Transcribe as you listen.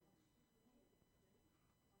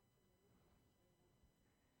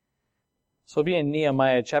So we'll be in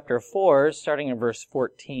Nehemiah chapter 4, starting in verse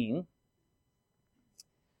 14,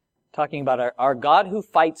 talking about our God who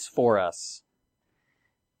fights for us.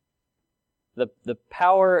 The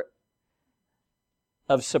power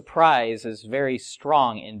of surprise is very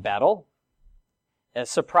strong in battle. A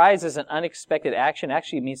surprise is an unexpected action.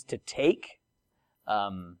 Actually, it means to take,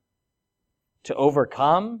 to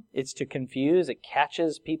overcome. It's to confuse. It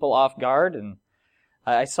catches people off guard. And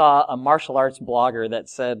I saw a martial arts blogger that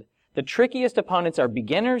said, the trickiest opponents are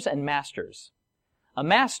beginners and masters. A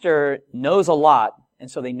master knows a lot, and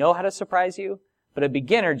so they know how to surprise you, but a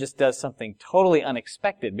beginner just does something totally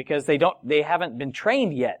unexpected because they haven't been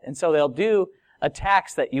trained yet. And so they'll do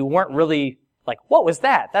attacks that you weren't really like, what was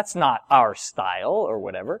that? That's not our style or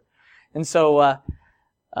whatever. And so,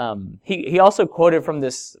 he also quoted from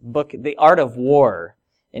this book, The Art of War,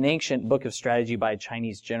 an ancient book of strategy by a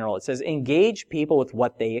Chinese general. It says, engage people with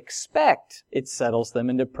what they expect. It settles them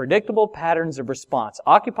into predictable patterns of response,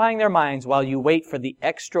 occupying their minds while you wait for the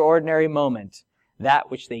extraordinary moment, that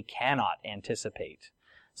which they cannot anticipate.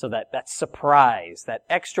 So that surprise, that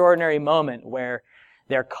extraordinary moment where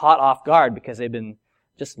they're caught off guard because they've been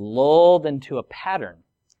just lulled into a pattern.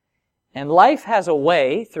 And life has a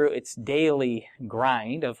way, through its daily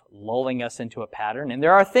grind, of lulling us into a pattern. And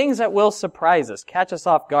there are things that will surprise us, catch us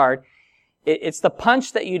off guard. It's the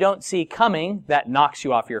punch that you don't see coming that knocks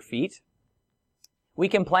you off your feet. We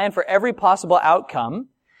can plan for every possible outcome,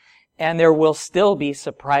 and there will still be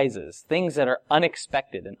surprises, things that are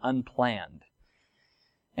unexpected and unplanned.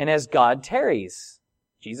 And as God tarries,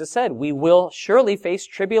 Jesus said, we will surely face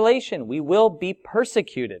tribulation. We will be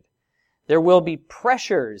persecuted. There will be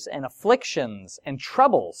pressures and afflictions and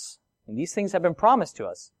troubles. And these things have been promised to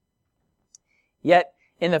us. Yet,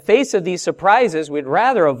 in the face of these surprises we'd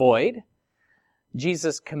rather avoid,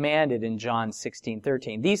 Jesus commanded in John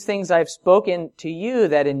 16:13, these things I've spoken to you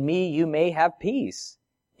that in me you may have peace.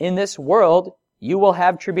 In this world you will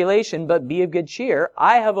have tribulation, but be of good cheer.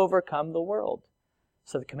 I have overcome the world.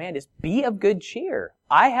 So the command is, be of good cheer.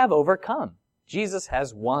 I have overcome. Jesus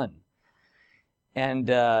has won. And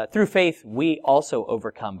through faith, we also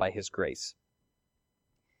overcome by His grace.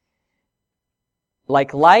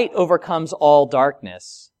 Like light overcomes all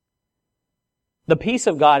darkness, the peace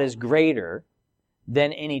of God is greater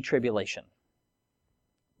than any tribulation.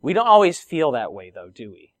 We don't always feel that way, though,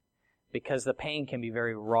 do we? Because the pain can be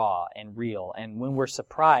very raw and real, and when we're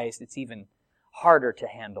surprised, it's even harder to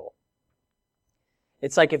handle.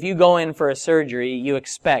 It's like if you go in for a surgery, you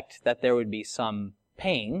expect that there would be some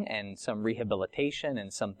pain and some rehabilitation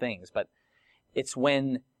and some things, but it's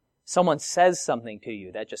when someone says something to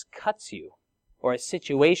you that just cuts you, or a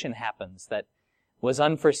situation happens that was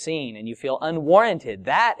unforeseen and you feel unwarranted,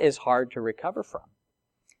 that is hard to recover from.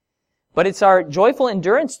 But it's our joyful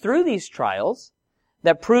endurance through these trials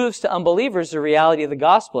that proves to unbelievers the reality of the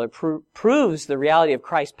gospel. It proves the reality of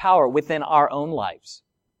Christ's power within our own lives.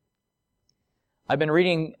 I've been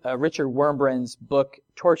reading Richard Wurmbrand's book,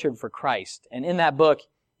 Tortured for Christ. And in that book,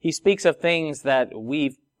 he speaks of things that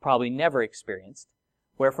we've probably never experienced.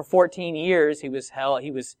 Where for 14 years he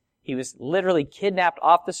was literally kidnapped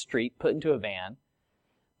off the street, put into a van,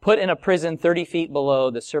 put in a prison 30 feet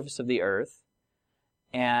below the surface of the earth,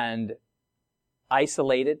 and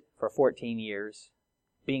isolated for 14 years,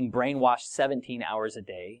 being brainwashed 17 hours a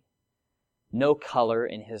day, no color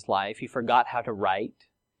in his life. He forgot how to write.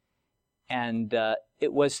 And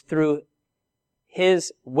it was through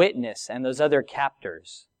his witness and those other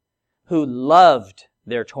captors who loved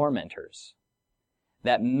their tormentors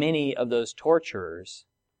that many of those torturers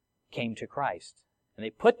came to Christ. And they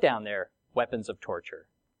put down their weapons of torture.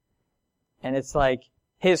 And it's like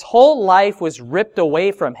his whole life was ripped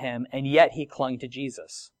away from him, and yet he clung to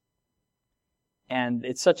Jesus. And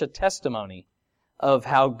it's such a testimony of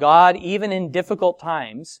how God, even in difficult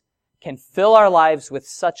times, can fill our lives with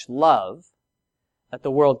such love that the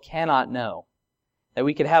world cannot know. That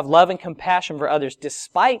we could have love and compassion for others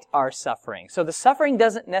despite our suffering. So the suffering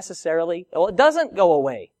doesn't necessarily, it doesn't go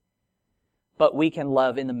away. But we can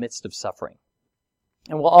love in the midst of suffering.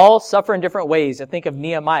 And we'll all suffer in different ways. I think of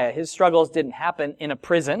Nehemiah. His struggles didn't happen in a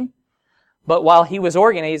prison, but while he was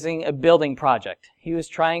organizing a building project. He was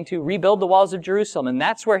trying to rebuild the walls of Jerusalem, and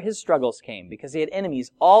that's where his struggles came, because he had enemies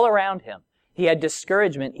all around him. He had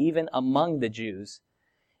discouragement even among the Jews.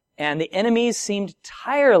 And the enemies seemed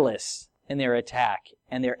tireless in their attack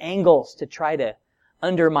and their angles to try to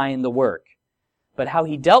undermine the work. But how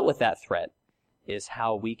he dealt with that threat is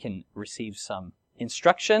how we can receive some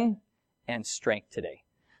instruction and strength today.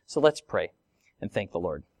 So let's pray and thank the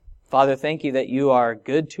Lord. Father, thank you that you are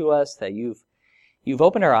good to us, that you've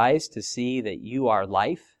opened our eyes to see that you are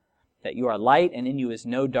life, that you are light, and in you is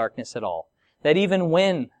no darkness at all. that even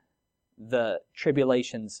when the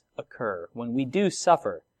tribulations occur, when we do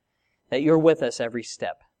suffer, that you're with us every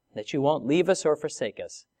step, that you won't leave us or forsake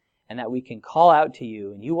us, and that we can call out to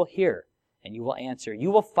you, and you will hear, and you will answer.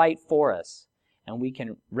 You will fight for us, and we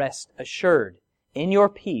can rest assured in your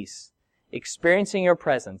peace, experiencing your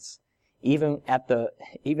presence, even at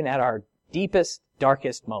our deepest,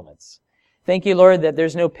 darkest moments. Thank you, Lord, that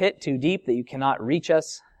there's no pit too deep that you cannot reach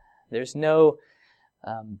us. There's no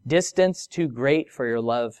distance too great for your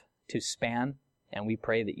love to span. And we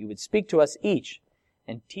pray that you would speak to us each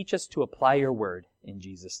and teach us to apply your word in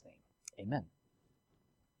Jesus' name. Amen.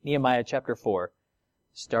 Nehemiah chapter 4,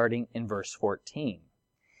 starting in verse 14.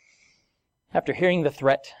 After hearing the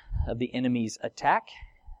threat of the enemy's attack,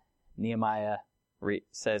 Nehemiah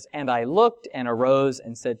says, "And I looked and arose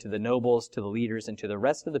and said to the nobles, to the leaders, and to the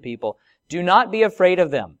rest of the people, 'Do not be afraid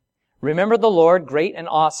of them. Remember the Lord, great and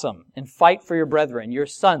awesome, and fight for your brethren, your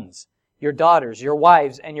sons, your daughters, your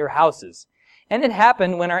wives, and your houses.' And it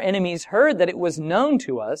happened when our enemies heard that it was known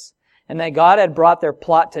to us, and that God had brought their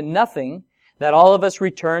plot to nothing, that all of us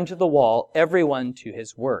returned to the wall, everyone to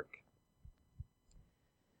his work."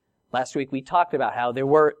 Last week we talked about how there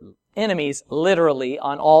were enemies literally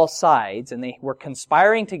on all sides, and they were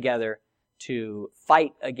conspiring together to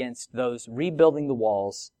fight against those rebuilding the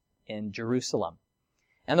walls in Jerusalem.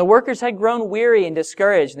 And the workers had grown weary and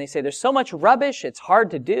discouraged, and they say, "There's so much rubbish, it's hard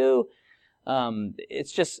to do.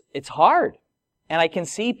 It's hard." And I can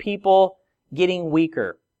see people getting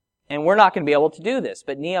weaker, and we're not going to be able to do this.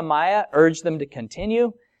 But Nehemiah urged them to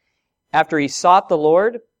continue. After he sought the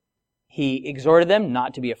Lord, he exhorted them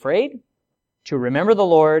not to be afraid, to remember the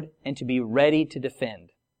Lord, and to be ready to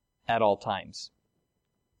defend at all times.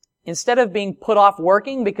 Instead of being put off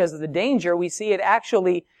working because of the danger, we see it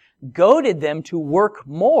actually goaded them to work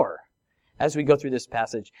more as we go through this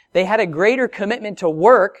passage. They had a greater commitment to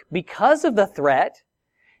work because of the threat.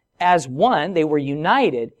 As one, they were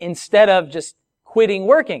united instead of just quitting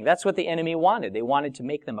working. That's what the enemy wanted. They wanted to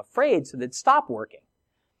make them afraid so they'd stop working.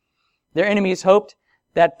 Their enemies hoped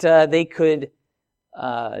that they could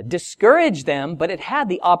discourage them, but it had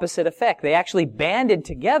the opposite effect. They actually banded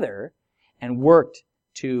together and worked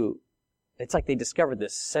it's like they discovered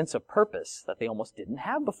this sense of purpose that they almost didn't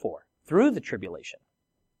have before through the tribulation.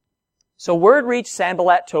 So word reached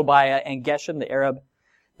Sanballat, Tobiah, and Geshem the Arab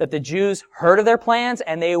that the Jews heard of their plans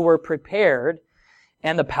and they were prepared,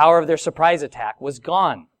 and the power of their surprise attack was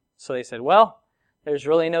gone. So they said, well, there's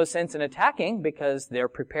really no sense in attacking because they're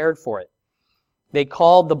prepared for it. They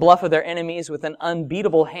called the bluff of their enemies with an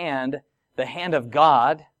unbeatable hand, the hand of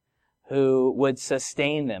God, who would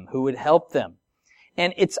sustain them, who would help them.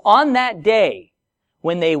 And it's on that day,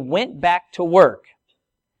 when they went back to work,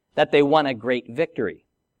 that they won a great victory.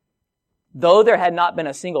 Though there had not been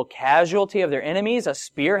a single casualty of their enemies, a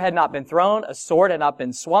spear had not been thrown, a sword had not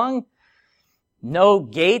been swung, no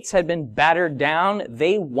gates had been battered down,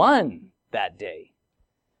 they won that day.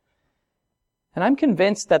 And I'm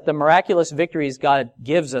convinced that the miraculous victories God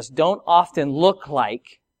gives us don't often look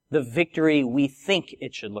like the victory we think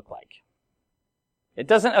it should look like. It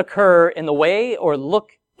doesn't occur in the way or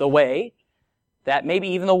look the way that maybe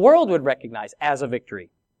even the world would recognize as a victory.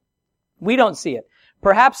 We don't see it.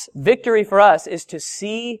 Perhaps victory for us is to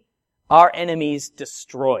see our enemies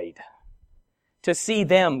destroyed, to see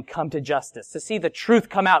them come to justice, to see the truth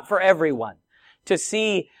come out for everyone, to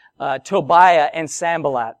see Tobiah and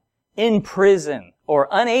Sanballat in prison or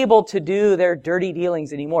unable to do their dirty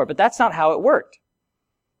dealings anymore. But that's not how it worked.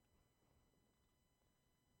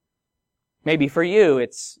 Maybe for you,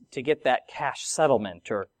 it's to get that cash settlement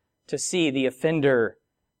or to see the offender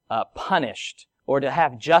punished or to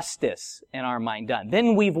have justice in our mind done.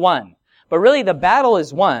 Then we've won. But really the battle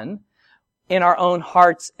is won in our own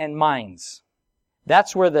hearts and minds.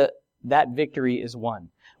 That's where that victory is won.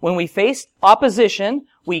 When we face opposition,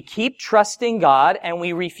 we keep trusting God and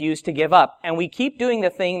we refuse to give up. And we keep doing the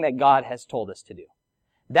thing that God has told us to do.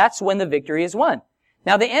 That's when the victory is won.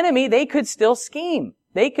 Now the enemy, they could still scheme.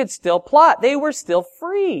 They could still plot. They were still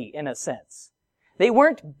free, in a sense. They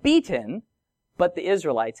weren't beaten, but the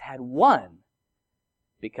Israelites had won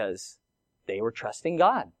because they were trusting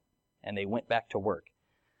God and they went back to work.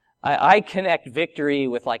 I connect victory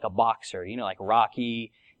with like a boxer, like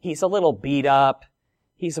Rocky. He's a little beat up.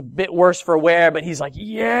 He's a bit worse for wear, but he's like,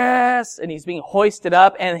 yes! And he's being hoisted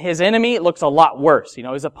up, and his enemy looks a lot worse.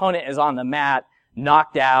 His opponent is on the mat,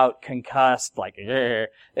 knocked out, concussed, like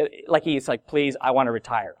he's like, please, I want to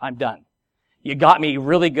retire. I'm done. You got me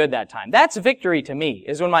really good that time. That's victory to me,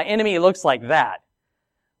 is when my enemy looks like that.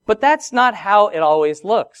 But that's not how it always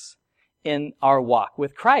looks in our walk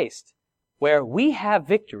with Christ, where we have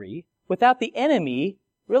victory without the enemy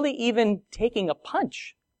really even taking a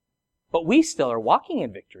punch. But we still are walking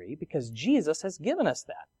in victory because Jesus has given us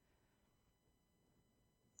that.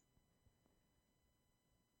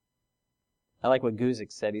 I like what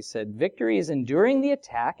Guzik said. He said, victory is enduring the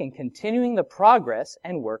attack and continuing the progress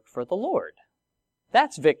and work for the Lord.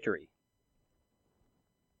 That's victory.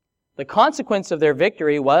 The consequence of their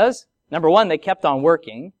victory was, number one, they kept on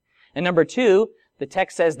working. And number two, the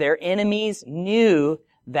text says their enemies knew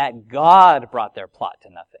that God brought their plot to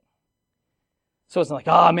nothing. So it's like,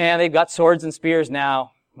 oh man, they've got swords and spears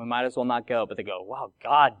now. We might as well not go. But they go, wow,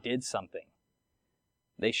 God did something.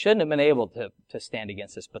 They shouldn't have been able to stand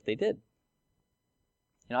against this, but they did.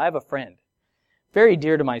 You know, I have a friend, very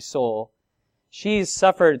dear to my soul. She's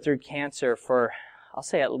suffered through cancer for, I'll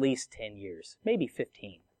say at least 10 years, maybe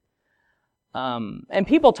 15. And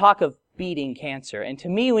people talk of beating cancer. And to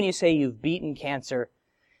me, when you say you've beaten cancer,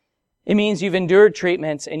 it means you've endured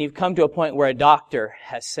treatments and you've come to a point where a doctor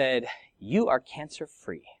has said, you are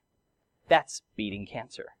cancer-free. That's beating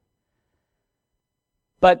cancer.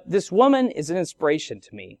 But this woman is an inspiration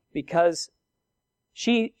to me because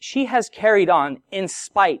she has carried on in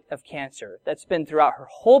spite of cancer that's been throughout her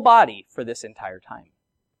whole body for this entire time.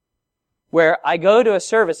 Where I go to a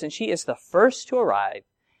service and she is the first to arrive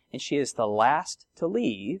and she is the last to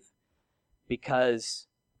leave because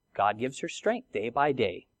God gives her strength day by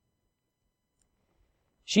day.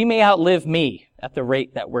 She may outlive me at the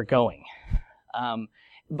rate that we're going.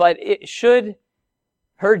 But should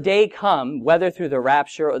her day come, whether through the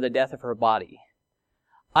rapture or the death of her body,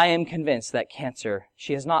 I am convinced that cancer,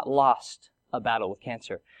 she has not lost a battle with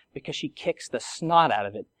cancer because she kicks the snot out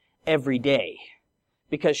of it every day.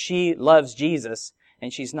 Because she loves Jesus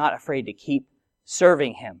and she's not afraid to keep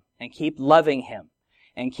serving Him and keep loving Him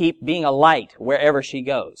and keep being a light wherever she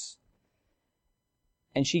goes.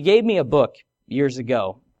 And she gave me a book years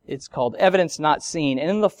ago. It's called Evidence Not Seen. And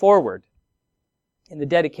in the foreword, in the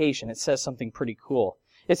dedication, it says something pretty cool.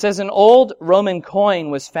 It says, an old Roman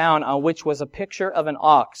coin was found on which was a picture of an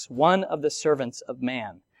ox, one of the servants of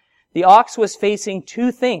man. The ox was facing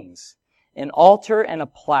two things, an altar and a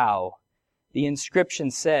plow. The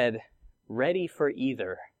inscription said, ready for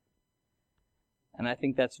either. And I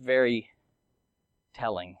think that's very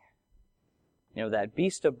telling. You know, that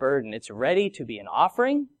beast of burden, it's ready to be an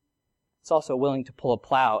offering. It's also willing to pull a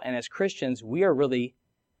plow. And as Christians, we are really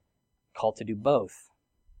called to do both.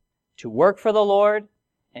 To work for the Lord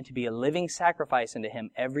and to be a living sacrifice unto Him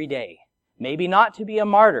every day. Maybe not to be a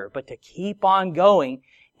martyr, but to keep on going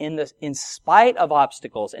in spite of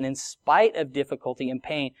obstacles and in spite of difficulty and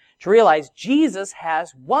pain, to realize Jesus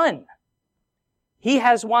has won. He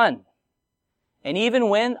has won. And even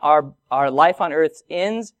when our life on earth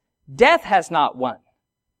ends, death has not won.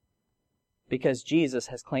 Because Jesus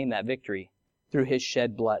has claimed that victory through His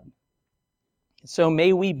shed blood. So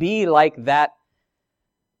may we be like that,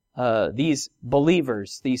 these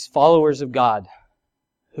believers, these followers of God,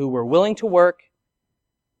 who were willing to work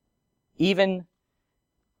even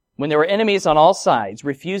when there were enemies on all sides,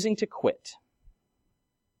 refusing to quit.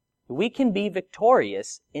 We can be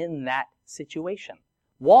victorious in that situation.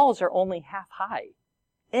 Walls are only half high.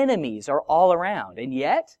 Enemies are all around, and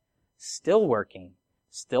yet, still working,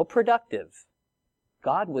 still productive.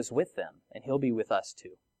 God was with them, and He'll be with us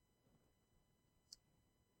too.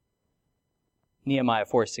 Nehemiah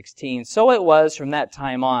 4:16, so it was from that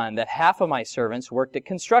time on that half of my servants worked at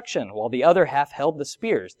construction, while the other half held the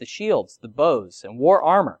spears, the shields, the bows, and wore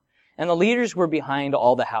armor, and the leaders were behind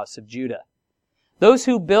all the house of Judah. Those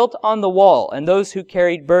who built on the wall and those who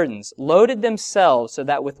carried burdens loaded themselves so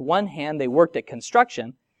that with one hand they worked at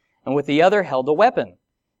construction, and with the other held a weapon.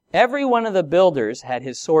 Every one of the builders had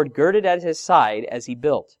his sword girded at his side as he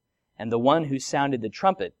built, and the one who sounded the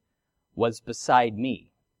trumpet was beside me.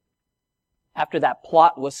 After that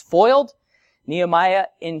plot was foiled, Nehemiah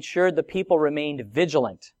ensured the people remained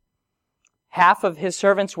vigilant. Half of his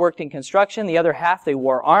servants worked in construction, the other half they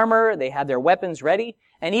wore armor, they had their weapons ready,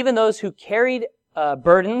 and even those who carried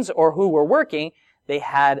burdens or who were working, they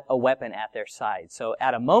had a weapon at their side. So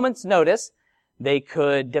at a moment's notice, they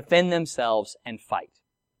could defend themselves and fight.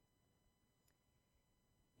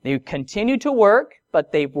 They continued to work,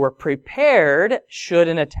 but they were prepared should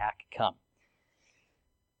an attack come.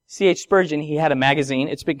 C.H. Spurgeon, he had a magazine.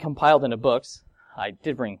 It's been compiled into books. I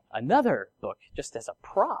did bring another book just as a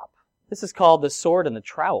prop. This is called The Sword and the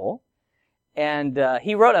Trowel. And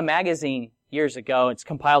he wrote a magazine years ago. It's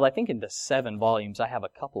compiled, I think, into 7 volumes. I have a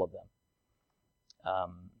couple of them.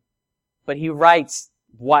 But he writes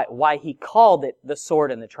why he called it The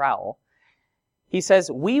Sword and the Trowel. He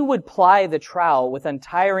says, we would ply the trowel with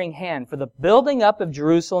untiring hand for the building up of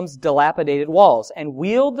Jerusalem's dilapidated walls and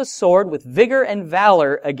wield the sword with vigor and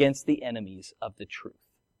valor against the enemies of the truth.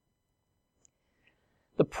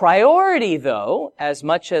 The priority, though, as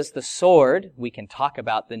much as the sword, we can talk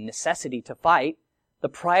about the necessity to fight, the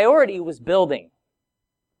priority was building.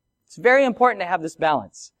 It's very important to have this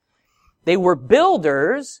balance. They were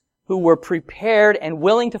builders who were prepared and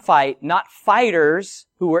willing to fight, not fighters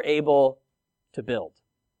who were able to build.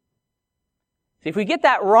 See, if we get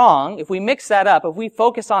that wrong, if we mix that up, if we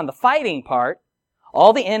focus on the fighting part,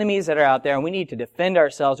 all the enemies that are out there, and we need to defend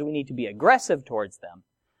ourselves, we need to be aggressive towards them,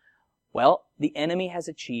 well, the enemy has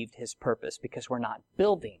achieved his purpose because we're not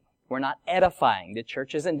building. We're not edifying. The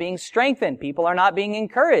church isn't being strengthened. People are not being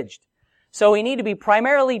encouraged. So we need to be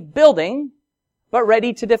primarily building, but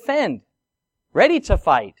ready to defend, ready to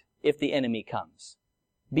fight if the enemy comes.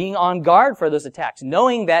 Being on guard for those attacks,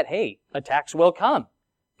 knowing that, hey, attacks will come.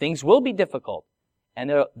 Things will be difficult, and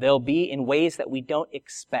they'll be in ways that we don't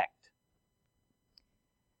expect.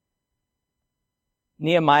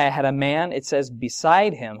 Nehemiah had a man, it says,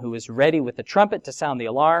 beside him who was ready with the trumpet to sound the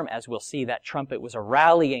alarm. As we'll see, that trumpet was a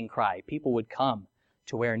rallying cry. People would come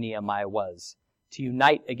to where Nehemiah was to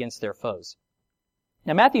unite against their foes.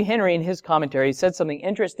 Now, Matthew Henry, in his commentary, said something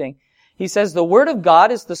interesting. He says, the Word of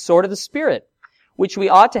God is the sword of the Spirit, which we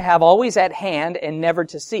ought to have always at hand and never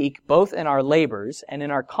to seek, both in our labors and in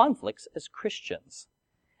our conflicts as Christians.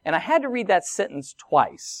 And I had to read that sentence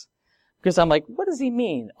twice, because I'm like, what does he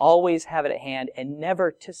mean? Always have it at hand and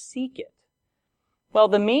never to seek it. Well,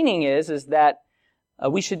 the meaning is that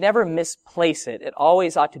we should never misplace it. It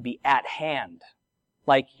always ought to be at hand.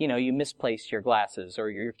 Like, you misplace your glasses or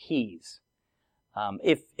your keys.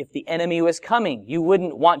 If the enemy was coming, you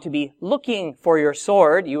wouldn't want to be looking for your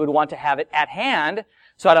sword. You would want to have it at hand.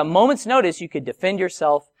 So at a moment's notice, you could defend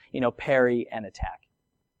yourself, parry and attack.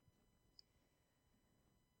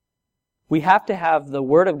 We have to have the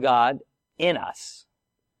Word of God in us.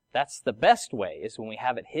 That's the best way, is when we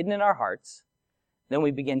have it hidden in our hearts. Then we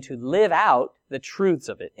begin to live out the truths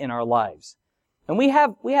of it in our lives. And we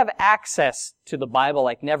have access to the Bible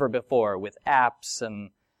like never before with apps and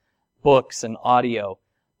books and audio.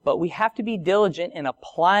 But we have to be diligent in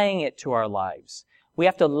applying it to our lives. We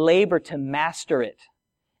have to labor to master it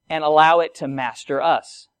and allow it to master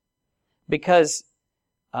us. Because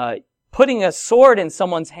putting a sword in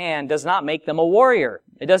someone's hand does not make them a warrior.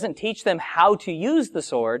 It doesn't teach them how to use the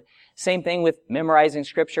sword. Same thing with memorizing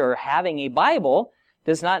Scripture or having a Bible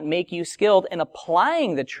does not make you skilled in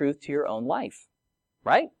applying the truth to your own life.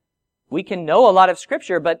 Right? We can know a lot of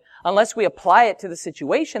Scripture, but unless we apply it to the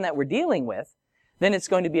situation that we're dealing with, then it's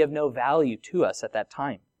going to be of no value to us at that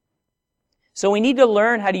time. So we need to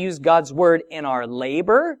learn how to use God's Word in our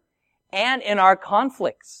labor and in our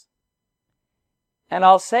conflicts. And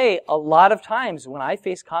I'll say, a lot of times when I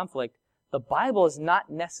face conflict, the Bible is not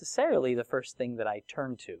necessarily the first thing that I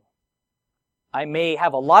turn to. I may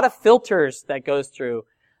have a lot of filters that goes through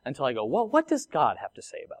until I go, well, what does God have to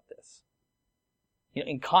say about this?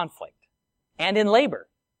 In conflict and in labor.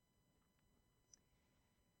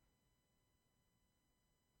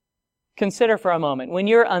 Consider for a moment, when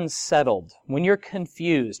you're unsettled, when you're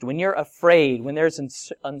confused, when you're afraid, when there's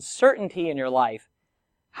uncertainty in your life,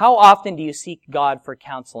 how often do you seek God for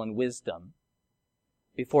counsel and wisdom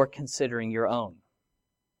before considering your own?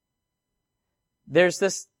 There's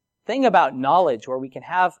this thing about knowledge where we can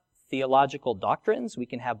have theological doctrines, we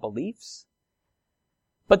can have beliefs,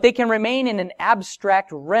 but they can remain in an abstract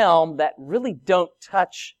realm that really don't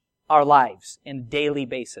touch our lives on a daily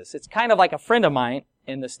basis. It's kind of like a friend of mine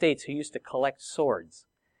in the States who used to collect swords.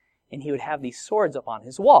 And he would have these swords up on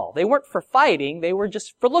his wall. They weren't for fighting, they were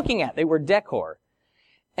just for looking at. They were decor.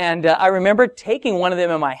 And I remember taking one of them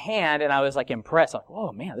in my hand, and I was like impressed. Like,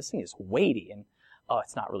 oh man, this thing is weighty, and oh,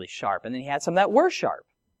 it's not really sharp. And then he had some that were sharp.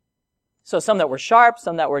 So some that were sharp,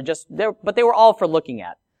 some that were just there, but they were all for looking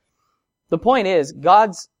at. The point is,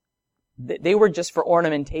 they were just for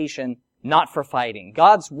ornamentation, not for fighting.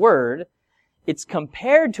 God's Word, it's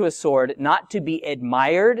compared to a sword, not to be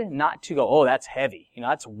admired, not to go, oh, that's heavy,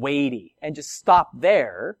 that's weighty, and just stop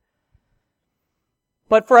there,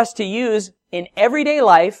 but for us to use in everyday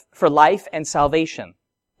life for life and salvation.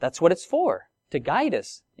 That's what it's for, to guide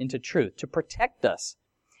us into truth, to protect us.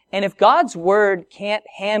 And if God's Word can't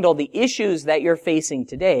handle the issues that you're facing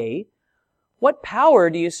today, what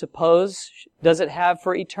power do you suppose does it have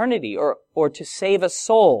for eternity, or to save a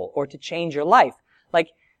soul, or to change your life? Like,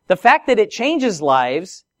 the fact that it changes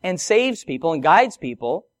lives and saves people and guides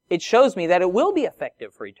people, it shows me that it will be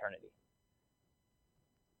effective for eternity.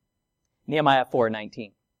 Nehemiah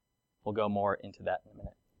 4:19. We'll go more into that in a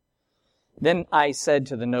minute. Then I said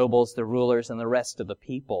to the nobles, the rulers, and the rest of the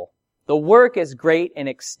people, the work is great and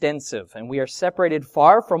extensive, and we are separated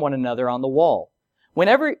far from one another on the wall.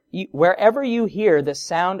 Wherever you hear the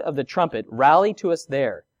sound of the trumpet, rally to us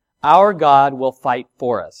there. Our God will fight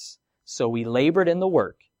for us. So we labored in the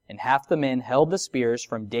work, and half the men held the spears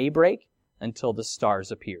from daybreak until the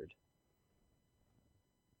stars appeared.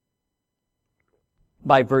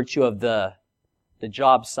 By virtue of the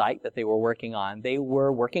job site that they were working on a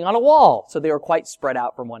wall, so they were quite spread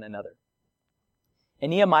out from one another. And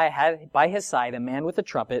Nehemiah had by his side a man with a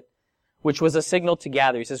trumpet, which was a signal to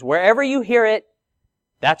gather. He says, wherever you hear it,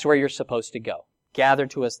 that's where you're supposed to go. Gather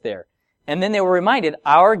to us there. And then they were reminded,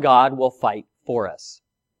 our God will fight for us.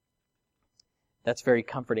 That's very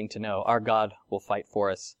comforting to know. Our God will fight for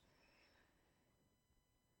us.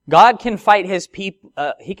 God can fight his people,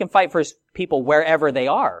 he can fight for his people wherever they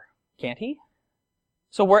are, can't he?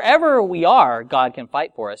 So wherever we are, God can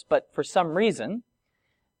fight for us. But for some reason,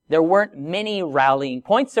 there weren't many rallying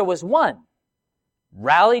points. There was one.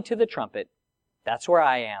 Rally to the trumpet. That's where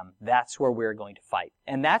I am. That's where we're going to fight.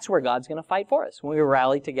 And that's where God's going to fight for us, when we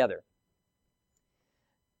rally together.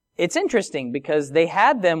 It's interesting because they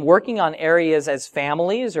had them working on areas as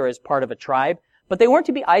families or as part of a tribe, but they weren't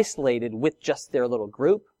to be isolated with just their little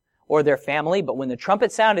group or their family. But when the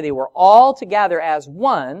trumpet sounded, they were all together as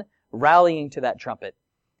one, rallying to that trumpet.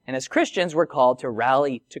 And as Christians, we're called to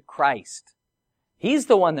rally to Christ. He's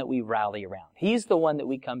the one that we rally around. He's the one that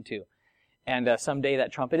we come to. And someday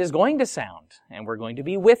that trumpet is going to sound, and we're going to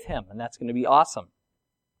be with him, and that's going to be awesome.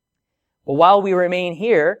 But while we remain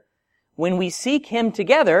here, when we seek him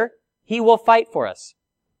together, he will fight for us.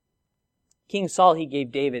 King Saul, he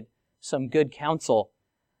gave David some good counsel.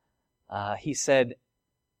 He said,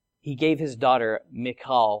 he gave his daughter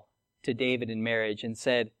Michal to David in marriage and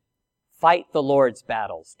said, fight the Lord's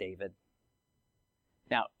battles, David.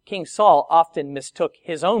 Now, King Saul often mistook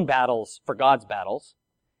his own battles for God's battles.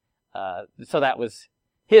 So that was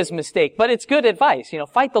his mistake. But it's good advice.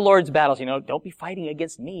 Fight the Lord's battles. Don't be fighting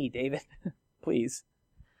against me, David. Please.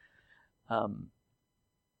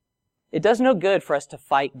 It does no good for us to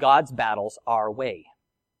fight God's battles our way,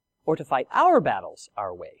 or to fight our battles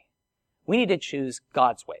our way. We need to choose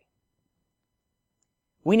God's way.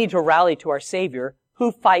 We need to rally to our Savior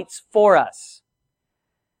who fights for us.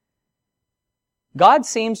 God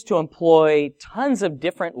seems to employ tons of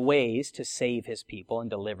different ways to save his people and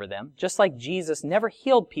deliver them, just like Jesus never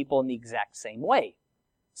healed people in the exact same way.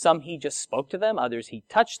 Some he just spoke to them, others he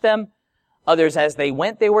touched them, others as they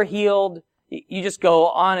went they were healed. You just go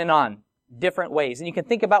on, different ways. And you can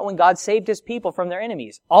think about when God saved his people from their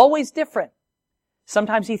enemies. Always different.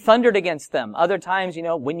 Sometimes he thundered against them. Other times,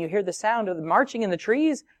 when you hear the sound of the marching in the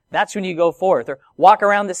trees, that's when you go forth. Or walk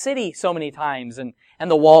around the city so many times and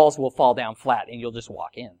the walls will fall down flat and you'll just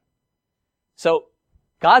walk in. So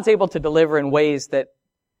God's able to deliver in ways that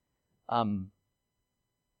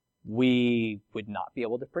we would not be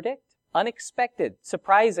able to predict. Unexpected,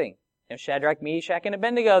 surprising. Shadrach, Meshach, and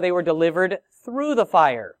Abednego, they were delivered through the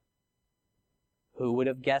fire. Who would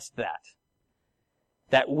have guessed that?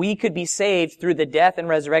 That we could be saved through the death and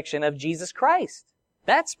resurrection of Jesus Christ.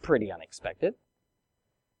 That's pretty unexpected.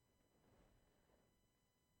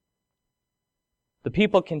 The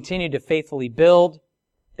people continued to faithfully build.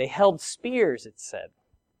 They held spears, it said.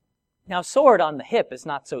 Now, sword on the hip is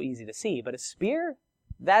not so easy to see, but a spear,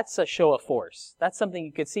 that's a show of force. That's something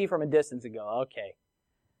you could see from a distance and go, okay,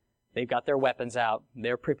 they've got their weapons out.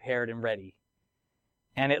 They're prepared and ready.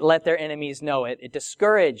 And it let their enemies know it. It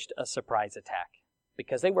discouraged a surprise attack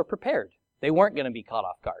because they were prepared. They weren't going to be caught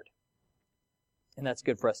off guard. And that's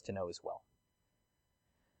good for us to know as well.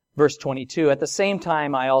 Verse 22, at the same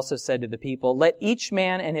time I also said to the people, let each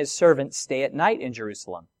man and his servant stay at night in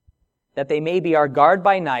Jerusalem, that they may be our guard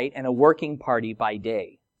by night and a working party by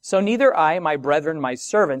day. So neither I, my brethren, my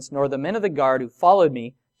servants, nor the men of the guard who followed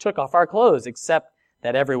me took off our clothes, except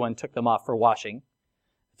that everyone took them off for washing.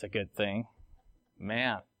 It's a good thing.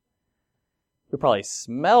 Man, you probably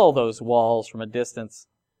smell those walls from a distance.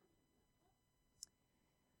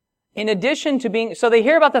 In addition to so they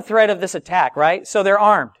hear about the threat of this attack, right? So they're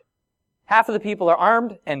armed. Half of the people are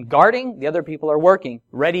armed and guarding. The other people are working,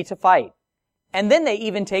 ready to fight. And then they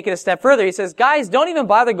even take it a step further. He says, guys, don't even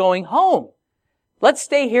bother going home. Let's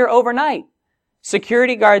stay here overnight.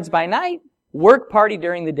 Security guards by night, work party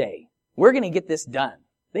during the day. We're going to get this done.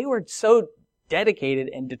 They were so dedicated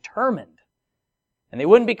and determined. And they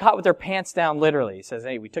wouldn't be caught with their pants down literally. He says,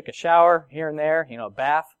 hey, we took a shower here and there, a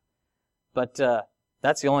bath. But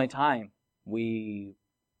that's the only time we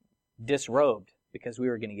disrobed because we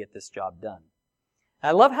were going to get this job done.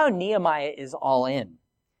 I love how Nehemiah is all in.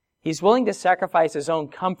 He's willing to sacrifice his own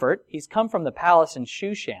comfort. He's come from the palace in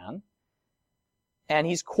Shushan, and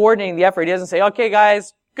he's coordinating the effort. He doesn't say, okay,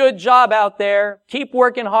 guys, good job out there. Keep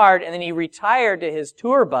working hard. And then he retired to his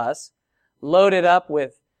tour bus, loaded up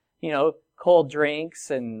with, cold drinks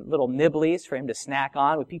and little nibblies for him to snack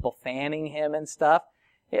on with people fanning him and stuff.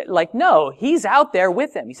 No, he's out there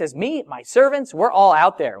with them. He says, me, my servants, we're all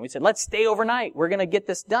out there. And we said, let's stay overnight. We're going to get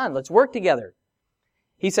this done. Let's work together.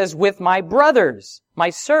 He says, with my brothers, my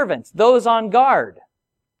servants, those on guard.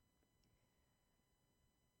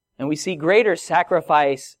 And we see greater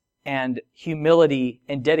sacrifice and humility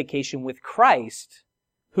and dedication with Christ,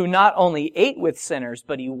 who not only ate with sinners,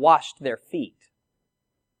 but he washed their feet.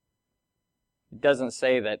 It doesn't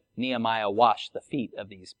say that Nehemiah washed the feet of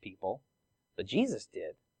these people, but Jesus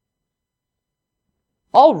did.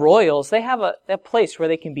 All royals, they have a place where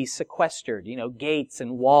they can be sequestered, gates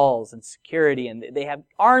and walls and security, and they have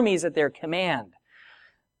armies at their command.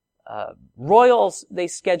 Royals, they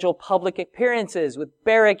schedule public appearances with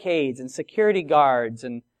barricades and security guards,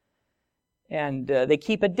 and they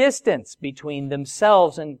keep a distance between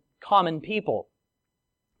themselves and common people.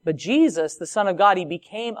 But Jesus, the Son of God, he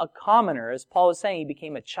became a commoner. As Paul was saying, he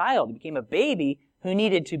became a child. He became a baby who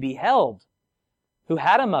needed to be held, who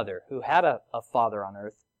had a mother, who had a father on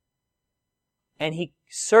earth. And he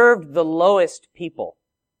served the lowest people.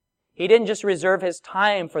 He didn't just reserve his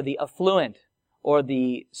time for the affluent or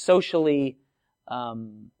the socially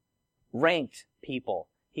ranked people.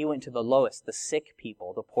 He went to the lowest, the sick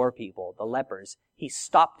people, the poor people, the lepers. He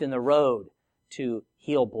stopped in the road to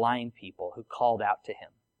heal blind people who called out to him.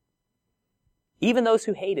 Even those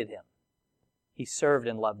who hated him, he served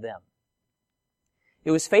and loved them. It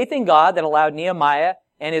was faith in God that allowed Nehemiah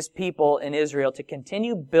and his people in Israel to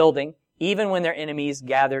continue building even when their enemies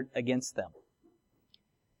gathered against them.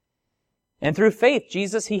 And through faith,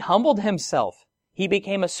 Jesus, he humbled himself. He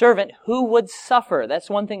became a servant who would suffer. That's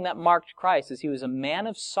one thing that marked Christ, is he was a man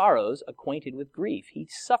of sorrows, acquainted with grief. He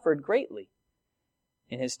suffered greatly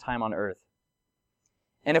in his time on earth.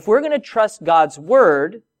 And if we're going to trust God's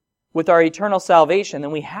word with our eternal salvation,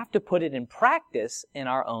 then we have to put it in practice in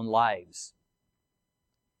our own lives.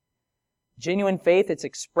 Genuine faith, it's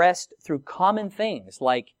expressed through common things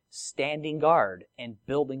like standing guard and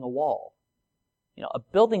building a wall. A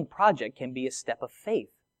building project can be a step of faith.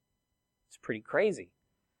 It's pretty crazy.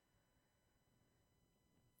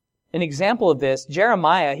 An example of this,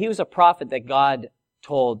 Jeremiah, he was a prophet that God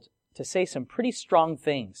told to say some pretty strong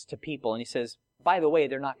things to people. And he says, by the way,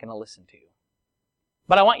 they're not going to listen to you.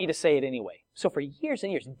 But I want you to say it anyway. So for years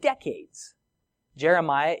and years, decades,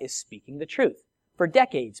 Jeremiah is speaking the truth. For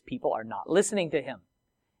decades, people are not listening to him.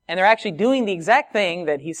 And they're actually doing the exact thing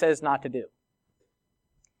that he says not to do.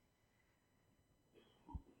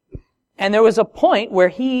 And there was a point where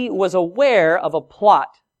he was aware of a plot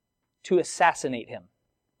to assassinate him,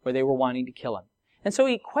 where they were wanting to kill him. And so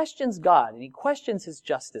he questions God, and he questions his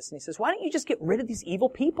justice. And he says, why don't you just get rid of these evil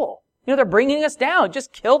people? They're bringing us down.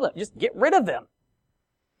 Just kill them. Just get rid of them.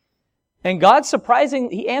 And God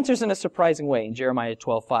he answers in a surprising way in Jeremiah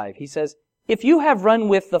 12:5. He says, if you have run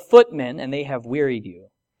with the footmen and they have wearied you,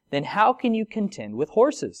 then how can you contend with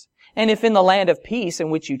horses? And if in the land of peace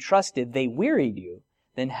in which you trusted they wearied you,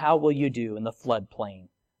 then how will you do in the floodplain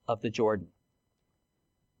of the Jordan?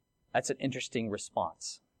 That's an interesting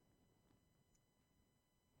response.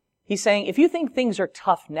 He's saying, if you think things are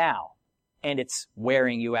tough now and it's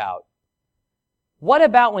wearing you out, what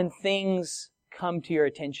about when things come to your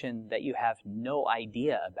attention that you have no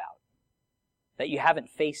idea about, that you haven't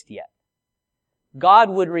faced yet? God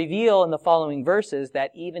would reveal in the following verses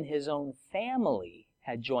that even his own family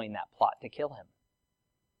had joined that plot to kill him.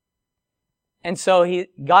 And so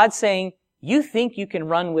God's saying, you think you can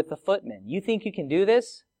run with the footmen. You think you can do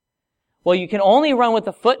this? Well, you can only run with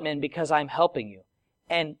the footmen because I'm helping you.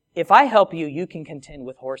 And if I help you, you can contend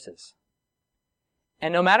with horses.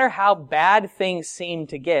 And no matter how bad things seem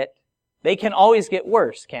to get, they can always get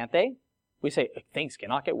worse, can't they? We say, things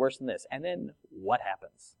cannot get worse than this. And then what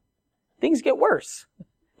happens? Things get worse.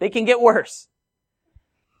 They can get worse.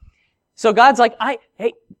 So God's like,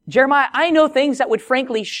 hey, Jeremiah, I know things that would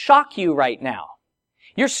frankly shock you right now.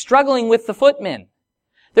 You're struggling with the footmen.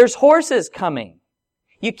 There's horses coming.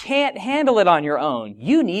 You can't handle it on your own.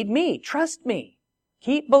 You need me. Trust me.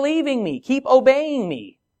 Keep believing me. Keep obeying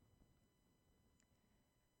me.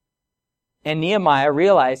 And Nehemiah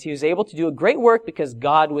realized he was able to do a great work because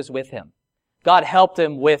God was with him. God helped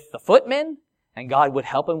him with the footmen, and God would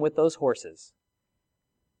help him with those horses.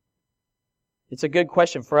 It's a good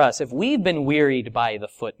question for us. If we've been wearied by the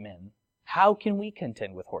footmen, how can we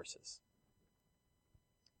contend with horses?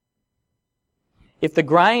 If the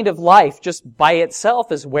grind of life just by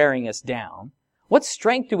itself is wearing us down, what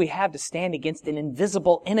strength do we have to stand against an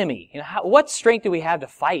invisible enemy? What strength do we have to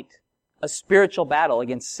fight a spiritual battle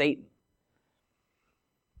against Satan?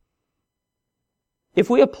 If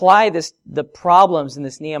we apply the problems in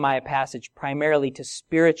this Nehemiah passage primarily to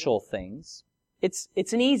spiritual things,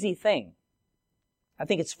 it's an easy thing. I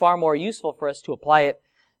think it's far more useful for us to apply it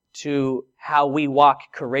to how we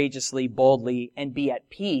walk courageously, boldly, and be at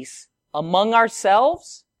peace among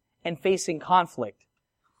ourselves and facing conflict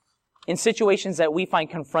in situations that we find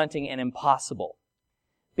confronting and impossible.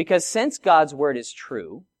 Because since God's word is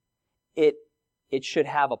true, it should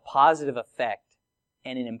have a positive effect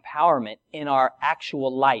and an empowerment in our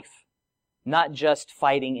actual life, not just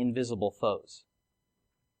fighting invisible foes.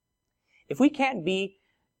 If we can't be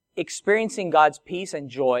experiencing God's peace and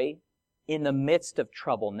joy in the midst of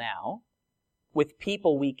trouble now, with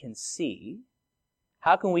people we can see,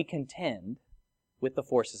 how can we contend with the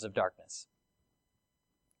forces of darkness?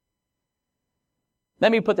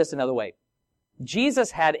 Let me put this another way.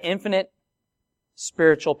 Jesus had infinite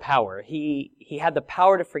spiritual power. He had the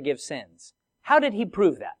power to forgive sins. How did he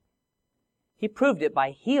prove that? He proved it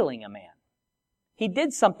by healing a man. He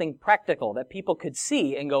did something practical that people could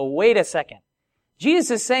see and go, wait a second.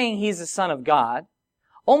 Jesus is saying he's the Son of God.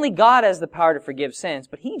 Only God has the power to forgive sins,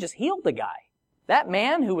 but he just healed the guy. That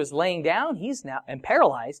man who was laying down, he's now and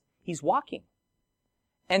paralyzed, he's walking.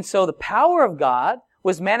 And so the power of God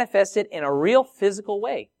was manifested in a real physical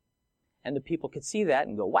way. And the people could see that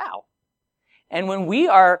and go, wow. And when we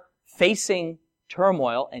are facing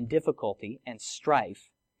turmoil and difficulty and strife,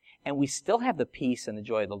 and we still have the peace and the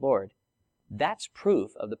joy of the Lord, that's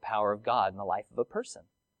proof of the power of God in the life of a person,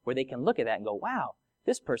 where they can look at that and go, wow,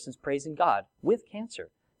 this person's praising God with cancer.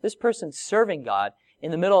 This person's serving God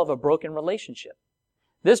in the middle of a broken relationship.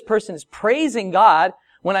 This person is praising God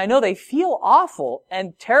when I know they feel awful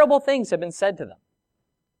and terrible things have been said to them.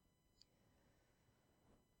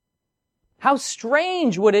 How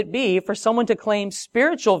strange would it be for someone to claim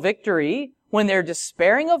spiritual victory when they're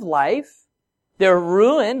despairing of life, they're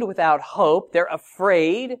ruined without hope, they're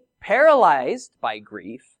afraid, paralyzed by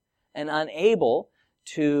grief, and unable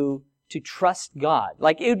to trust God.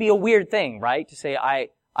 Like, it would be a weird thing, right? To say, I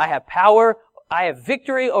have power, I have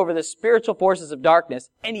victory over the spiritual forces of darkness,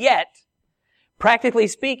 and yet, practically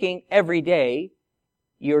speaking, every day,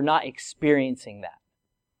 you're not experiencing that.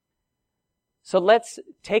 So let's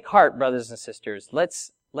take heart, brothers and sisters.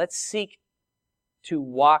 Let's seek to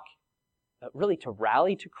walk, really to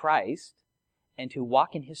rally to Christ and to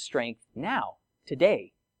walk in His strength now,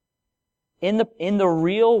 today, in the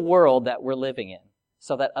real world that we're living in,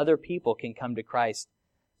 so that other people can come to Christ,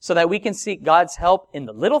 so that we can seek God's help in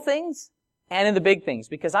the little things and in the big things,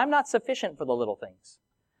 because I'm not sufficient for the little things.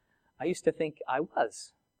 I used to think I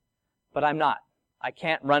was, but I'm not. I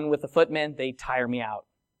can't run with the footmen. They tire me out.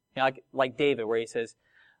 You know, like David, where he says,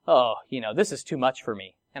 oh, this is too much for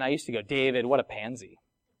me. And I used to go, David, what a pansy.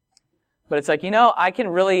 But it's like, I can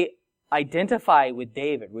really identify with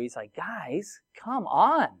David, where he's like, guys, come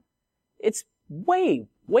on. It's way,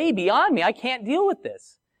 way beyond me. I can't deal with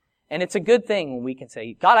this. And it's a good thing when we can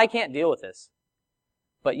say, God, I can't deal with this.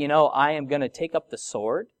 But I am going to take up the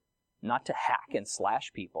sword, not to hack and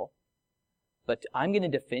slash people, but I'm going to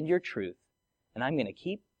defend your truth, and I'm going to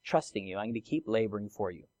keep trusting you. I'm going to keep laboring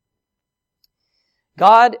for you.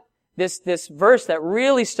 God, this verse that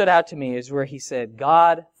really stood out to me is where he said,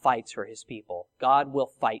 God fights for his people. God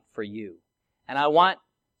will fight for you. And I want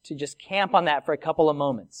to just camp on that for a couple of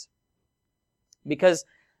moments. Because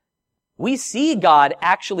we see God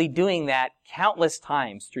actually doing that countless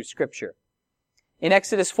times through Scripture. In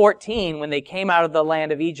Exodus 14, when they came out of the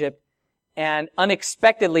land of Egypt, and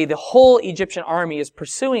unexpectedly the whole Egyptian army is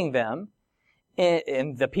pursuing them,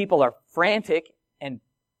 and the people are frantic, and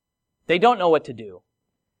they don't know what to do.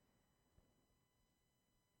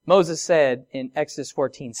 Moses said in Exodus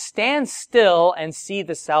 14, stand still and see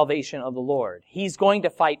the salvation of the Lord. He's going to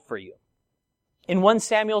fight for you. In 1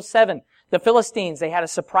 Samuel 7, the Philistines, they had a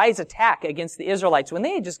surprise attack against the Israelites when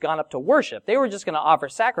they had just gone up to worship. They were just going to offer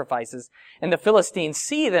sacrifices, and the Philistines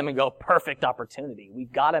see them and go, perfect opportunity.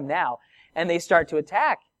 We've got him now. And they start to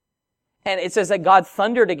attack. And it says that God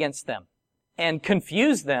thundered against them and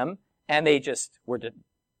confused them, and they just were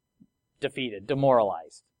defeated,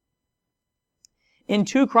 demoralized. In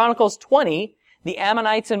 2 Chronicles 20, the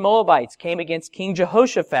Ammonites and Moabites came against King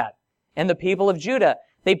Jehoshaphat and the people of Judah.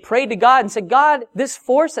 They prayed to God and said, God, this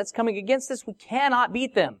force that's coming against us, we cannot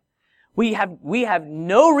beat them. We have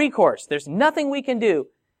no recourse. There's nothing we can do.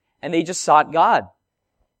 And they just sought God.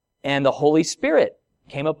 And the Holy Spirit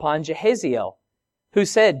came upon Jehaziel, who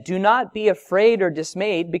said, "Do not be afraid or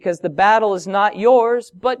dismayed, because the battle is not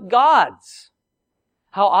yours, but God's."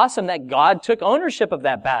 How awesome that God took ownership of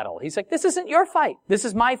that battle. He's like, this isn't your fight. This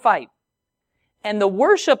is my fight. And the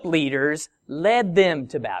worship leaders led them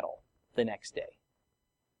to battle the next day.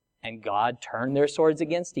 And God turned their swords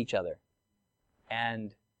against each other.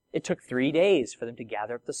 And it took 3 days for them to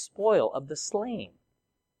gather up the spoil of the slain.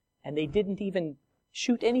 And they didn't even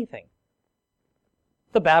shoot anything.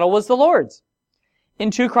 The battle was the Lord's.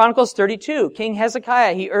 In 2 Chronicles 32, King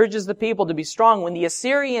Hezekiah, he urges the people to be strong when the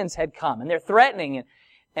Assyrians had come, and they're threatening,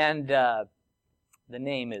 and the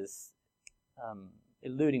name is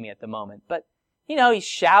eluding me at the moment. But, he's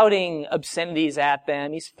shouting obscenities at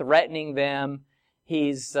them, he's threatening them,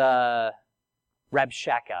 he's Rabshakeh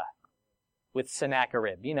with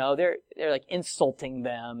Sennacherib. They're like insulting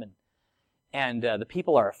them, and the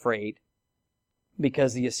people are afraid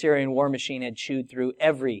because the Assyrian war machine had chewed through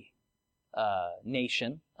every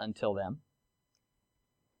nation until then.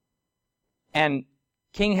 And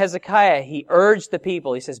King Hezekiah, he urged the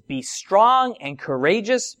people, he says, "Be strong and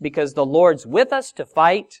courageous, because the Lord's with us to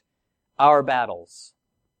fight our battles."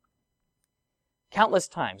 Countless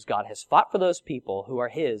times God has fought for those people who are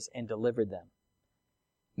His and delivered them.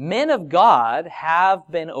 Men of God have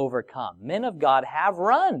been overcome. Men of God have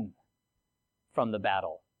run from the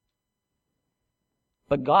battle.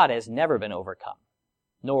 But God has never been overcome,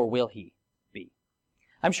 nor will He be.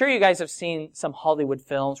 I'm sure you guys have seen some Hollywood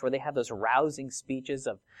films where they have those rousing speeches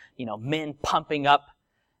of, men pumping up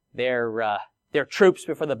their troops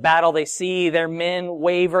before the battle. They see their men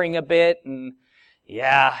wavering a bit, and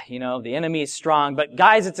the enemy is strong. But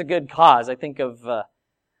guys, it's a good cause. I think of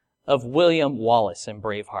William Wallace in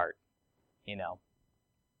Braveheart.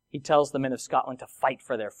 He tells the men of Scotland to fight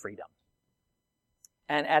for their freedom.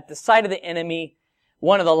 And at the sight of the enemy,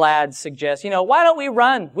 one of the lads suggests, why don't we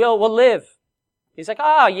run? We'll live. He's like,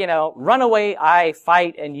 run away, I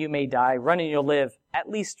fight, and you may die. Run and you'll live, at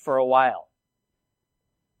least for a while.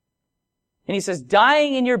 And he says,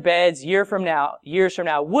 dying in your beds years from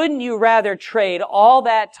now, wouldn't you rather trade all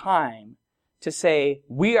that time to say,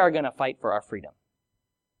 we are going to fight for our freedom?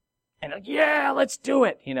 And let's do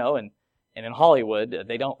it, and in Hollywood,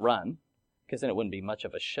 they don't run, because then it wouldn't be much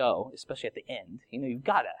of a show, especially at the end. You've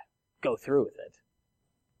got to go through with it.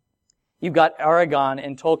 You've got Aragorn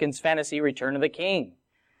in Tolkien's fantasy Return of the King.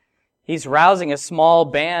 He's rousing a small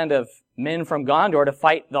band of men from Gondor to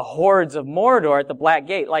fight the hordes of Mordor at the Black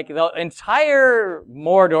Gate. Like the entire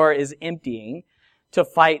Mordor is emptying to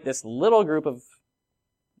fight this little group of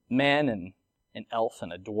men and an elf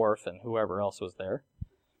and a dwarf and whoever else was there.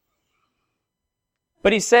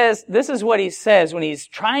 But this is what he says when he's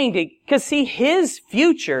trying to, because see, his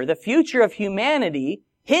future, the future of humanity,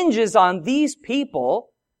 hinges on these people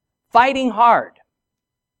fighting hard.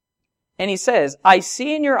 And he says, "I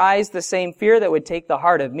see in your eyes the same fear that would take the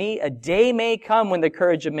heart of me. A day may come when the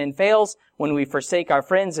courage of men fails, when we forsake our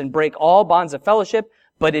friends and break all bonds of fellowship.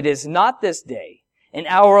 But it is not this day, an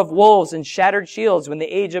hour of wolves and shattered shields, when the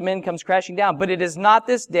age of men comes crashing down. But it is not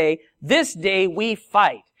this day. This day we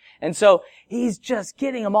fight." And so he's just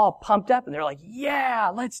getting them all pumped up, and they're like, "Yeah,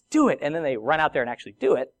 let's do it." And then they run out there and actually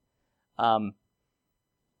do it.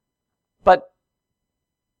 But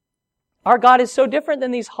our God is so different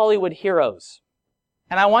than these Hollywood heroes.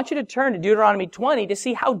 And I want you to turn to Deuteronomy 20 to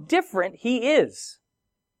see how different He is.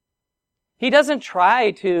 He doesn't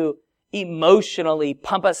try to emotionally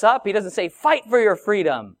pump us up. He doesn't say, "Fight for your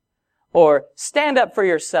freedom," or "Stand up for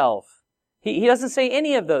yourself." He doesn't say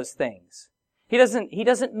any of those things. He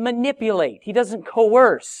doesn't manipulate. He doesn't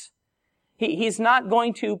coerce. He's not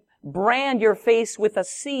going to brand your face with a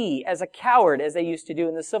C as a coward, as they used to do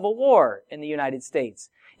in the Civil War in the United States.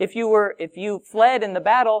 If you fled in the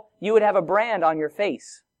battle, you would have a brand on your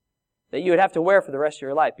face that you would have to wear for the rest of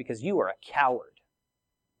your life because you were a coward.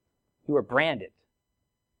 You were branded.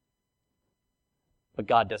 But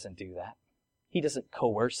God doesn't do that. He doesn't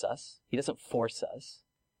coerce us. He doesn't force us.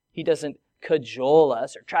 He doesn't cajole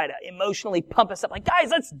us or try to emotionally pump us up like, "Guys,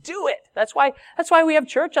 let's do it." That's why we have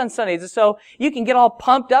church on Sundays, so you can get all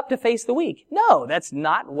pumped up to face the week. No, that's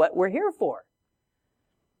not what we're here for.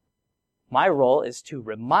 My role is to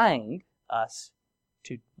remind us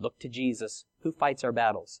to look to Jesus, who fights our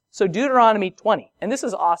battles. So Deuteronomy 20, and this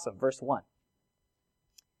is awesome, verse 1.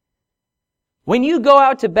 "When you go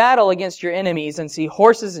out to battle against your enemies and see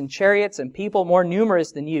horses and chariots and people more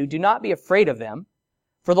numerous than you, do not be afraid of them,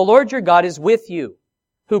 for the Lord your God is with you,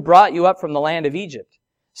 who brought you up from the land of Egypt.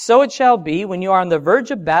 So it shall be, when you are on the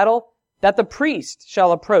verge of battle, that the priest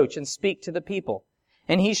shall approach and speak to the people.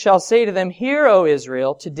 And he shall say to them, 'Hear, O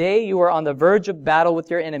Israel, today you are on the verge of battle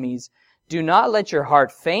with your enemies. Do not let your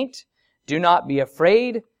heart faint, Do not be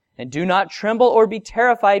afraid, and do not tremble or be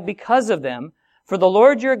terrified because of them, for the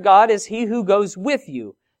Lord your God is He who goes with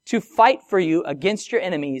you to fight for you against your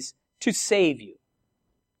enemies, to save you.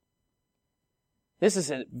 This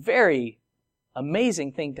is a very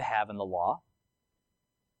amazing thing to have in the law.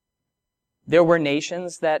 There were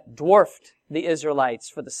nations that dwarfed the Israelites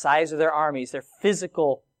for the size of their armies, their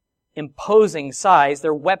physical, imposing size,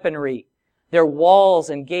 their weaponry, their walls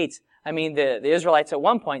and gates. I mean, the Israelites at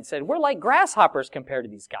one point said, we're like grasshoppers compared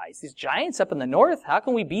to these guys. These giants up in the north, how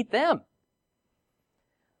can we beat them?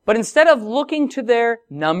 But instead of looking to their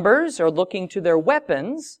numbers or looking to their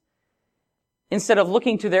weapons, instead of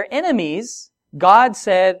looking to their enemies, God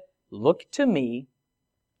said, look to me.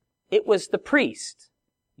 It was the priest,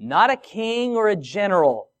 not a king or a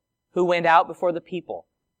general, who went out before the people.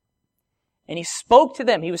 And he spoke to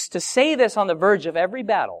them. He was to say this on the verge of every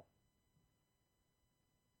battle.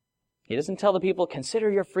 He doesn't tell the people, consider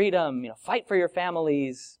your freedom, fight for your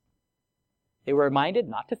families. They were reminded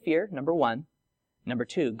not to fear, number one. Number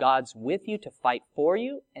two, God's with you to fight for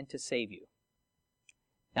you and to save you.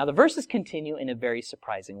 Now the verses continue in a very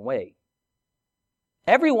surprising way.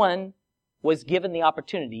 Everyone was given the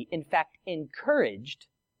opportunity, in fact, encouraged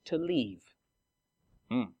to leave.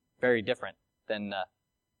 Very different than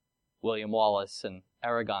William Wallace and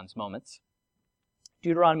Aragon's moments.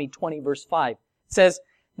 Deuteronomy 20 verse 5 says,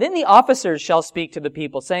 Then the officers shall speak to the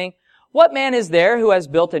people, saying, What man is there who has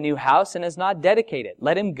built a new house and has not dedicated?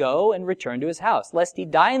 Let him go and return to his house, lest he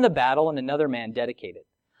die in the battle and another man dedicate it.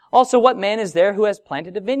 Also, what man is there who has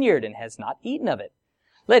planted a vineyard and has not eaten of it?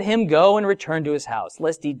 Let him go and return to his house,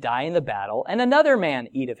 lest he die in the battle and another man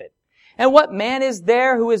eat of it. And what man is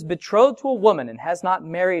there who is betrothed to a woman and has not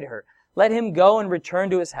married her? Let him go and return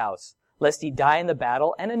to his house, lest he die in the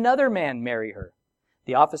battle and another man marry her.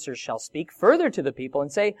 The officers shall speak further to the people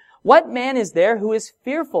and say, What man is there who is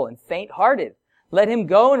fearful and faint-hearted? Let him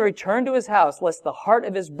go and return to his house, lest the heart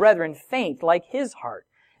of his brethren faint like his heart.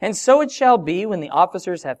 And so it shall be, when the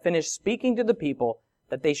officers have finished speaking to the people,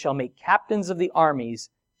 that they shall make captains of the armies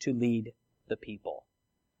to lead the people.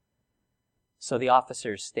 So the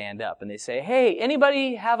officers stand up and they say, Hey,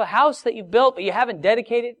 anybody have a house that you've built but you haven't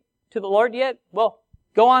dedicated to the Lord yet? Well,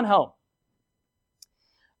 go on home.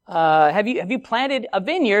 Have you planted a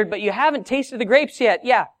vineyard but you haven't tasted the grapes yet?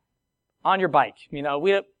 Yeah, on your bike.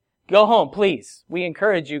 Go home, please. We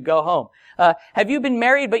encourage you, go home. Have you been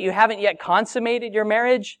married but you haven't yet consummated your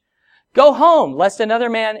marriage? Go home, lest another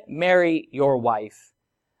man marry your wife.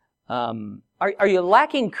 Are you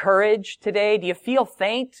lacking courage today? Do you feel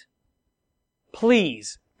faint?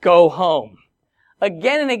 Please, go home.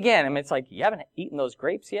 Again and again. It's like, you haven't eaten those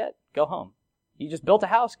grapes yet? Go home. You just built a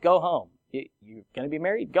house? Go home. You're going to be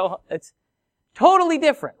married? Go home. It's totally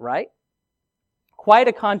different, right? Quite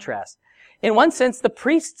a contrast. In one sense, the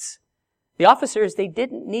priests, the officers, they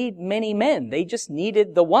didn't need many men. They just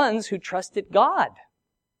needed the ones who trusted God.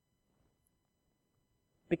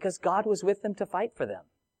 Because God was with them to fight for them.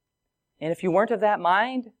 And if you weren't of that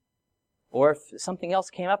mind, or if something else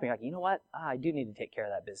came up and you're like, you know what? I do need to take care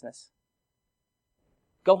of that business.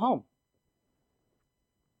 Go home.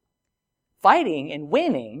 Fighting and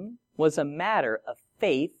winning was a matter of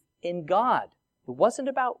faith in God. It wasn't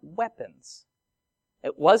about weapons.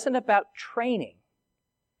 It wasn't about training.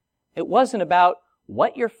 It wasn't about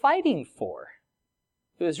what you're fighting for.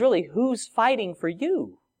 It was really who's fighting for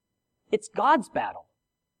you. It's God's battle.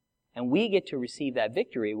 And we get to receive that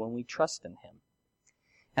victory when we trust in Him.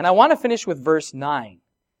 And I want to finish with verse 9.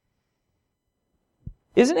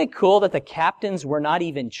 Isn't it cool that the captains were not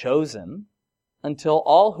even chosen until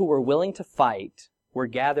all who were willing to fight were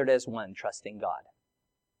gathered as one, trusting God?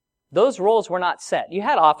 Those roles were not set. You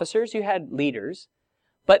had officers, you had leaders,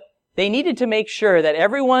 but they needed to make sure that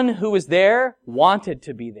everyone who was there wanted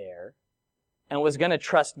to be there and was going to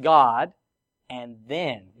trust God, and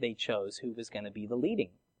then they chose who was going to be the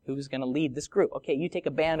leading. Who's going to lead this group? Okay, you take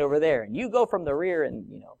a band over there, and you go from the rear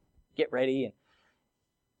and, get ready.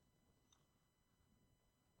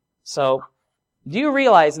 So, do you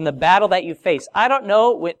realize in the battle that you face, I don't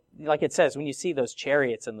know, like it says, when you see those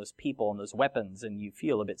chariots and those people and those weapons and you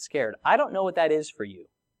feel a bit scared, I don't know what that is for you.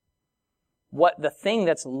 What the thing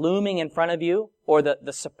that's looming in front of you, or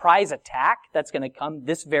the surprise attack that's going to come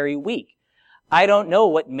this very week. I don't know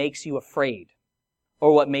what makes you afraid,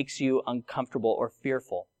 or what makes you uncomfortable or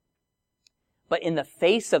fearful. But in the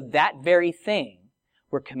face of that very thing,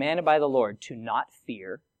 we're commanded by the Lord to not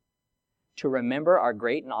fear, to remember our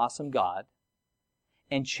great and awesome God,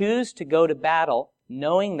 and choose to go to battle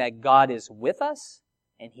knowing that God is with us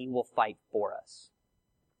and He will fight for us.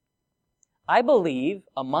 I believe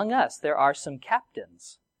among us there are some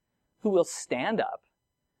captains who will stand up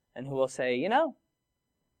and who will say, you know,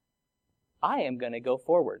 I am going to go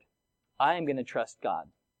forward. I am going to trust God.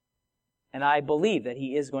 And I believe that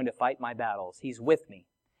He is going to fight my battles. He's with me.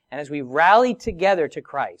 And as we rally together to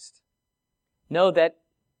Christ, know that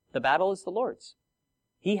the battle is the Lord's.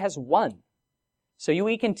 He has won. So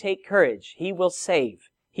we can take courage. He will save.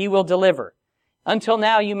 He will deliver. Until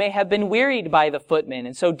now, you may have been wearied by the footmen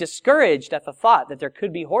and so discouraged at the thought that there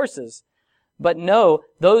could be horses. But know,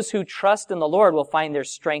 those who trust in the Lord will find their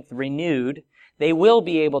strength renewed. They will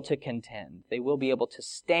be able to contend. They will be able to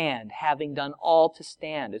stand, having done all to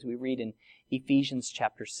stand, as we read in Ephesians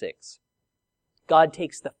chapter 6. God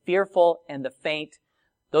takes the fearful and the faint.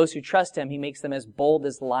 Those who trust Him, He makes them as bold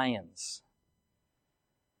as lions.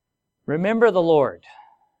 Remember the Lord.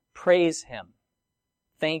 Praise Him.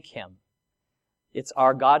 Thank Him. It's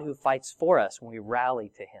our God who fights for us when we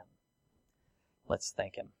rally to Him. Let's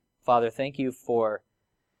thank Him. Father, thank You for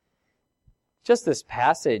just this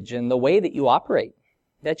passage and the way that You operate.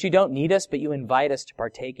 That You don't need us, but You invite us to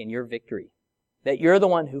partake in Your victory. That You're the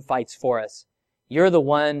one who fights for us. You're the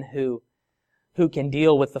one who can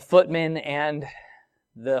deal with the footmen and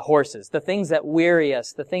the horses, the things that weary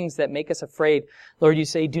us, the things that make us afraid. Lord, You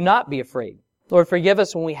say, do not be afraid. Lord, forgive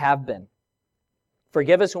us when we have been.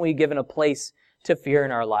 Forgive us when we've given a place to fear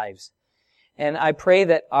in our lives. And I pray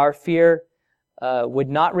that our fear would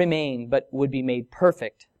not remain, but would be made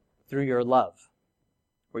perfect through Your love.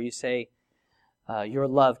 Where You say, Your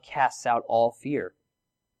love casts out all fear.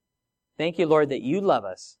 Thank You, Lord, that You love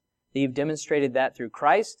us, that You've demonstrated that through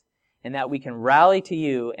Christ, and that we can rally to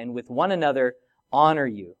You and with one another honor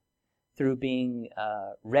You through being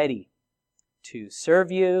ready to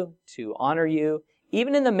serve You, to honor You,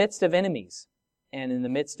 even in the midst of enemies and in the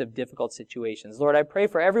midst of difficult situations. Lord, I pray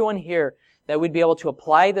for everyone here that we'd be able to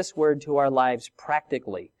apply this word to our lives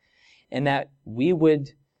practically, and that we would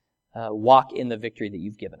walk in the victory that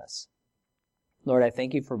You've given us. Lord, I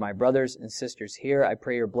thank You for my brothers and sisters here. I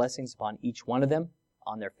pray Your blessings upon each one of them,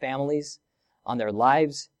 on their families, on their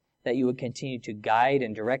lives, that You would continue to guide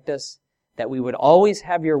and direct us, that we would always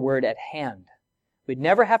have Your word at hand. We'd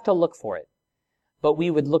never have to look for it, but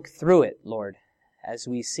we would look through it, Lord, as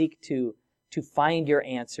we seek to find Your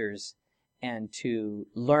answers and to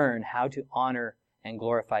learn how to honor and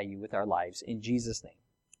glorify You with our lives. In Jesus' name,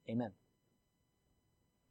 amen.